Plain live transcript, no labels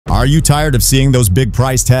Are you tired of seeing those big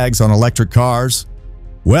price tags on electric cars?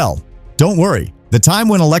 Well, don't worry. The time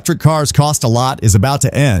when electric cars cost a lot is about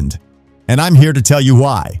to end, and I'm here to tell you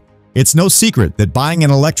why. It's no secret that buying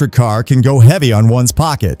an electric car can go heavy on one's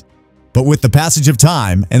pocket. But with the passage of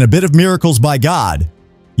time and a bit of miracles by God,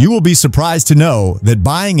 you will be surprised to know that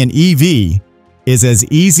buying an EV is as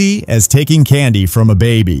easy as taking candy from a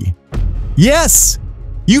baby. Yes,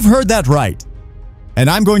 you've heard that right. And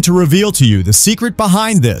I'm going to reveal to you the secret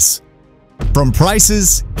behind this. From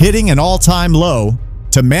prices hitting an all-time low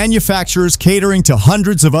to manufacturers catering to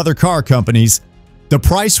hundreds of other car companies, the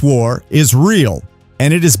price war is real,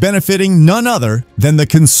 and it is benefiting none other than the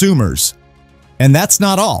consumers. And that's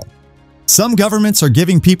not all. Some governments are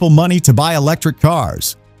giving people money to buy electric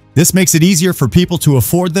cars. This makes it easier for people to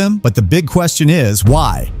afford them, but the big question is,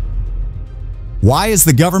 why? Why is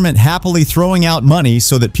the government happily throwing out money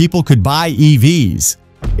so that people could buy EVs?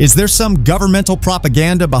 Is there some governmental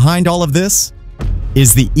propaganda behind all of this?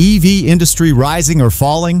 Is the EV industry rising or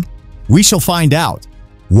falling? We shall find out.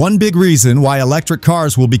 One big reason why electric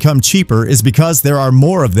cars will become cheaper is because there are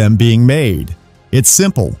more of them being made. It's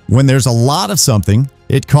simple. When there's a lot of something,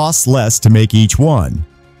 it costs less to make each one.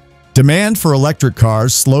 Demand for electric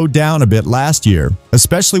cars slowed down a bit last year,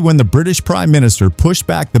 especially when the British Prime Minister pushed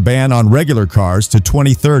back the ban on regular cars to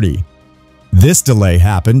 2030. This delay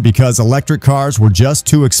happened because electric cars were just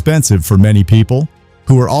too expensive for many people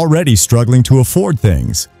who were already struggling to afford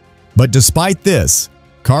things. But despite this,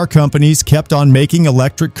 car companies kept on making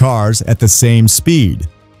electric cars at the same speed.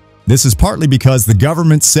 This is partly because the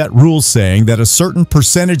government set rules saying that a certain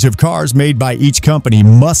percentage of cars made by each company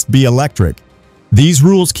must be electric. These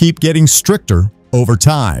rules keep getting stricter over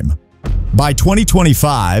time. By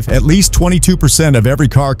 2025, at least 22% of every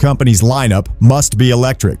car company's lineup must be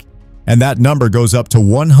electric, and that number goes up to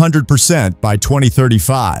 100% by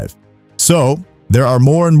 2035. So, there are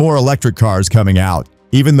more and more electric cars coming out,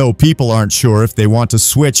 even though people aren't sure if they want to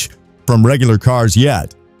switch from regular cars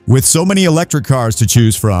yet. With so many electric cars to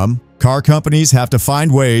choose from, car companies have to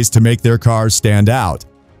find ways to make their cars stand out.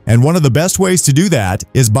 And one of the best ways to do that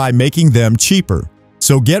is by making them cheaper.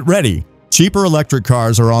 So get ready, cheaper electric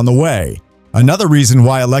cars are on the way. Another reason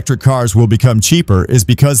why electric cars will become cheaper is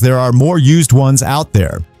because there are more used ones out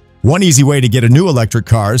there. One easy way to get a new electric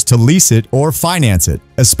car is to lease it or finance it,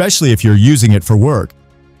 especially if you're using it for work.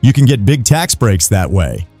 You can get big tax breaks that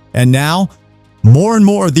way. And now, more and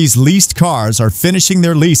more of these leased cars are finishing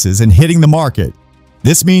their leases and hitting the market.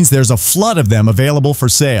 This means there's a flood of them available for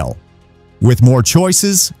sale. With more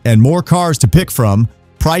choices and more cars to pick from,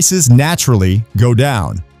 prices naturally go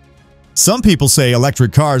down. Some people say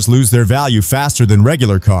electric cars lose their value faster than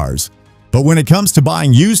regular cars. But when it comes to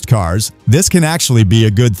buying used cars, this can actually be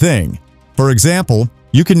a good thing. For example,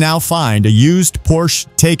 you can now find a used Porsche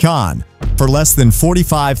Taycan for less than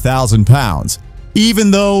 £45,000, even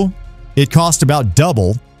though it cost about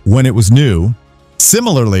double when it was new.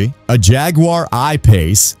 Similarly, a Jaguar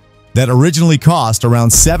I-Pace that originally cost around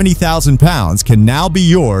 £70,000 can now be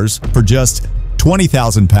yours for just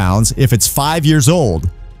 £20,000 if it's 5 years old.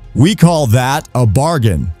 We call that a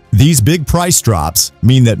bargain. These big price drops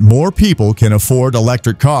mean that more people can afford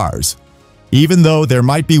electric cars. Even though there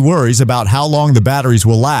might be worries about how long the batteries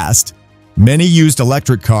will last, many used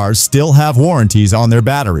electric cars still have warranties on their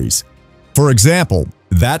batteries. For example,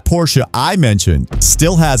 that Porsche I mentioned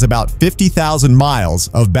still has about 50,000 miles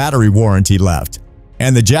of battery warranty left,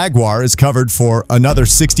 and the Jaguar is covered for another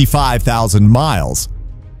 65,000 miles.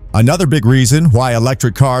 Another big reason why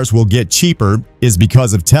electric cars will get cheaper is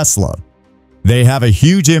because of Tesla. They have a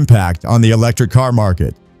huge impact on the electric car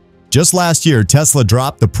market. Just last year, Tesla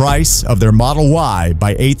dropped the price of their Model Y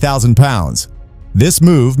by £8,000. This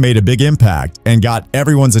move made a big impact and got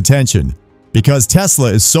everyone's attention. Because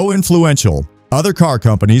Tesla is so influential, other car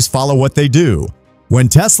companies follow what they do. When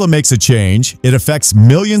Tesla makes a change, it affects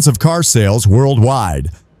millions of car sales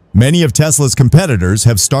worldwide. Many of Tesla's competitors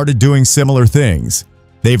have started doing similar things.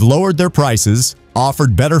 They've lowered their prices,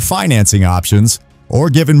 offered better financing options, or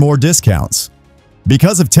given more discounts.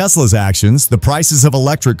 Because of Tesla's actions, the prices of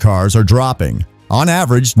electric cars are dropping. On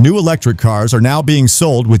average, new electric cars are now being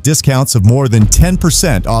sold with discounts of more than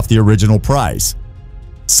 10% off the original price.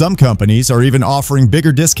 Some companies are even offering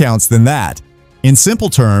bigger discounts than that. In simple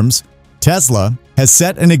terms, Tesla has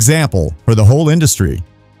set an example for the whole industry.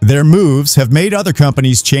 Their moves have made other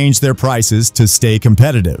companies change their prices to stay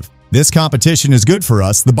competitive. This competition is good for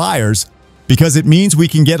us, the buyers, because it means we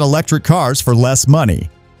can get electric cars for less money.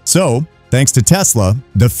 So, thanks to Tesla,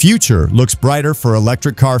 the future looks brighter for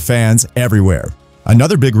electric car fans everywhere.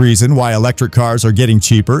 Another big reason why electric cars are getting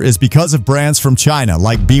cheaper is because of brands from China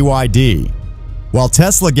like BYD. While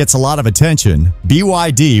Tesla gets a lot of attention,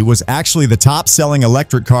 BYD was actually the top-selling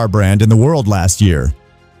electric car brand in the world last year.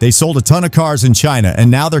 They sold a ton of cars in China,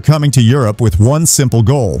 and now they're coming to Europe with one simple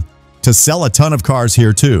goal: to sell a ton of cars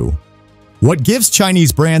here too. What gives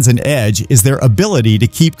Chinese brands an edge is their ability to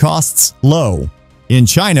keep costs low. In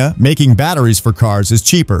China, making batteries for cars is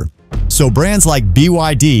cheaper, so brands like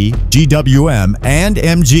BYD, GWM, and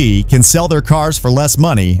MG can sell their cars for less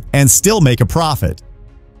money and still make a profit.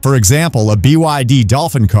 For example, a BYD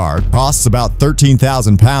Dolphin car costs about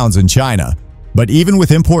 £13,000 in China, but even with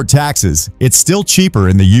import taxes, it's still cheaper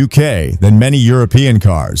in the UK than many European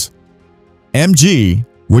cars. MG,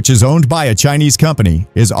 which is owned by a Chinese company,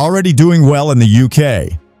 is already doing well in the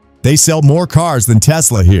UK. They sell more cars than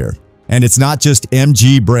Tesla here, and it's not just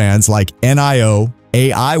MG. Brands like NIO,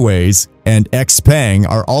 AIways, and XPeng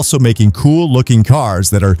are also making cool-looking cars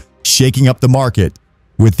that are shaking up the market.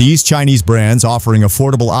 With these Chinese brands offering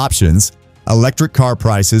affordable options, electric car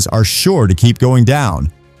prices are sure to keep going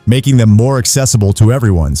down, making them more accessible to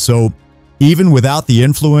everyone. So, even without the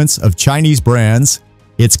influence of Chinese brands,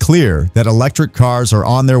 it's clear that electric cars are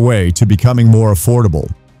on their way to becoming more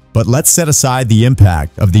affordable. But let's set aside the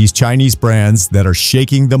impact of these Chinese brands that are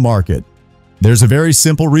shaking the market. There's a very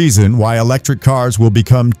simple reason why electric cars will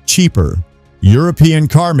become cheaper. European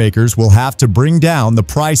car makers will have to bring down the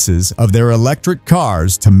prices of their electric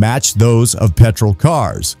cars to match those of petrol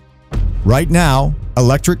cars. Right now,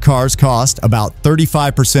 electric cars cost about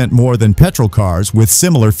 35% more than petrol cars with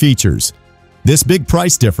similar features. This big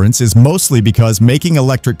price difference is mostly because making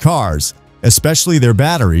electric cars, especially their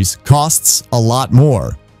batteries, costs a lot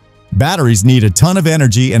more. Batteries need a ton of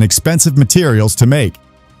energy and expensive materials to make.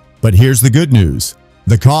 But here's the good news: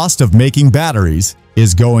 the cost of making batteries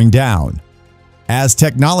is going down. As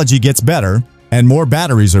technology gets better and more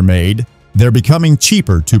batteries are made, they're becoming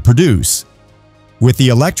cheaper to produce. With the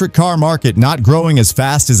electric car market not growing as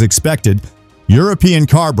fast as expected, European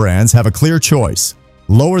car brands have a clear choice: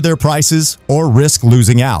 lower their prices or risk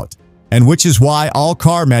losing out, and which is why all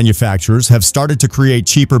car manufacturers have started to create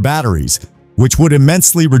cheaper batteries, which would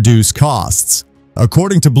immensely reduce costs.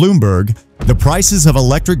 According to Bloomberg, the prices of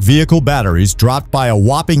electric vehicle batteries dropped by a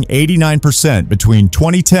whopping 89% between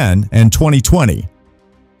 2010 and 2020.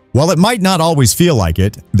 While it might not always feel like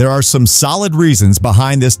it, there are some solid reasons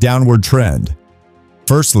behind this downward trend.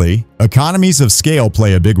 Firstly, economies of scale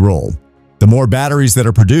play a big role. The more batteries that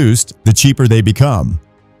are produced, the cheaper they become.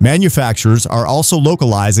 Manufacturers are also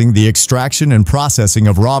localizing the extraction and processing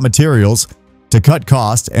of raw materials to cut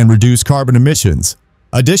costs and reduce carbon emissions.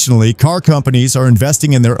 Additionally, car companies are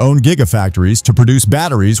investing in their own gigafactories to produce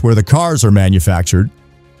batteries where the cars are manufactured.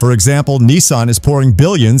 For example, Nissan is pouring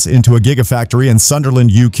billions into a gigafactory in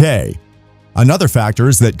Sunderland, UK. Another factor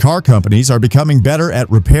is that car companies are becoming better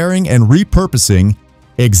at repairing and repurposing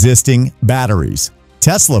existing batteries.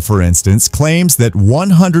 Tesla, for instance, claims that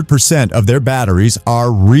 100% of their batteries are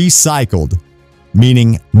recycled,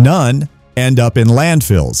 meaning none end up in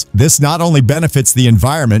landfills. This not only benefits the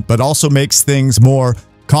environment, but also makes things more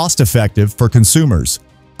cost-effective for consumers.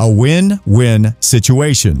 A win-win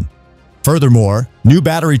situation. Furthermore, new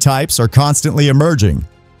battery types are constantly emerging.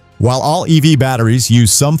 While all EV batteries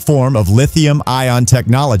use some form of lithium-ion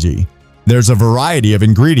technology, there's a variety of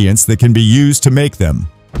ingredients that can be used to make them.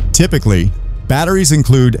 Typically, batteries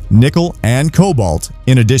include nickel and cobalt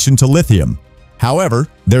in addition to lithium. However,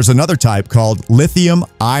 there's another type called lithium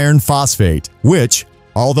iron phosphate, which,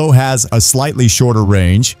 although has a slightly shorter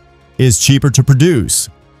range, is cheaper to produce.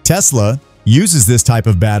 Tesla uses this type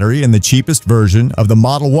of battery in the cheapest version of the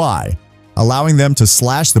Model Y, allowing them to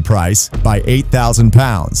slash the price by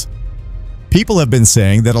 £8,000. People have been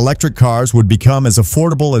saying that electric cars would become as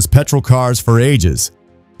affordable as petrol cars for ages,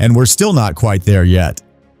 and we're still not quite there yet.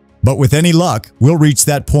 But with any luck, we'll reach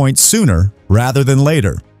that point sooner rather than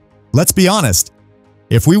later. Let's be honest,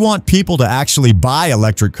 if we want people to actually buy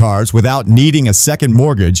electric cars without needing a second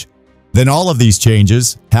mortgage, then all of these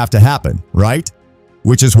changes have to happen, right?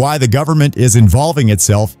 Which is why the government is involving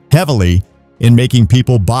itself heavily in making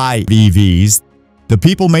people buy EVs. The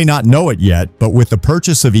people may not know it yet, but with the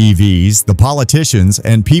purchase of EVs, the politicians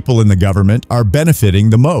and people in the government are benefiting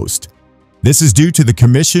the most. This is due to the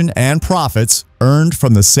commission and profits earned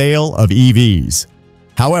from the sale of EVs.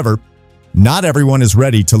 However, not everyone is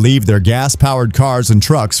ready to leave their gas-powered cars and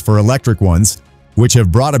trucks for electric ones, which have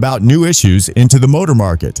brought about new issues into the motor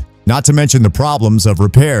market, not to mention the problems of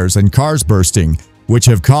repairs and cars bursting, which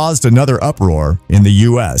have caused another uproar in the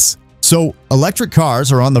US. So, electric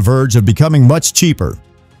cars are on the verge of becoming much cheaper.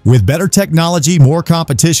 With better technology, more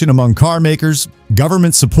competition among car makers,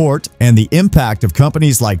 government support, and the impact of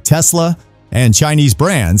companies like Tesla and Chinese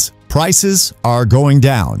brands, prices are going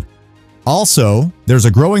down. Also, there's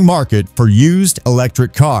a growing market for used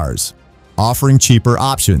electric cars, offering cheaper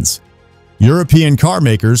options. European car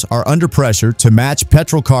makers are under pressure to match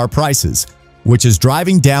petrol car prices, which is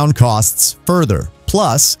driving down costs further.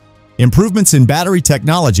 Plus, improvements in battery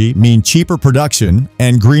technology mean cheaper production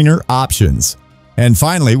and greener options. And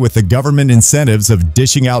finally, with the government incentives of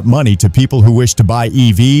dishing out money to people who wish to buy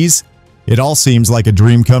EVs, it all seems like a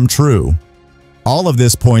dream come true. All of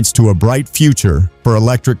this points to a bright future for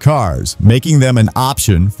electric cars, making them an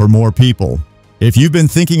option for more people. If you've been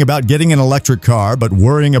thinking about getting an electric car but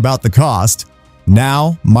worrying about the cost,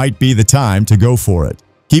 now might be the time to go for it.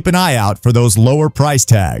 Keep an eye out for those lower price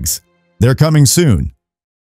tags. They're coming soon.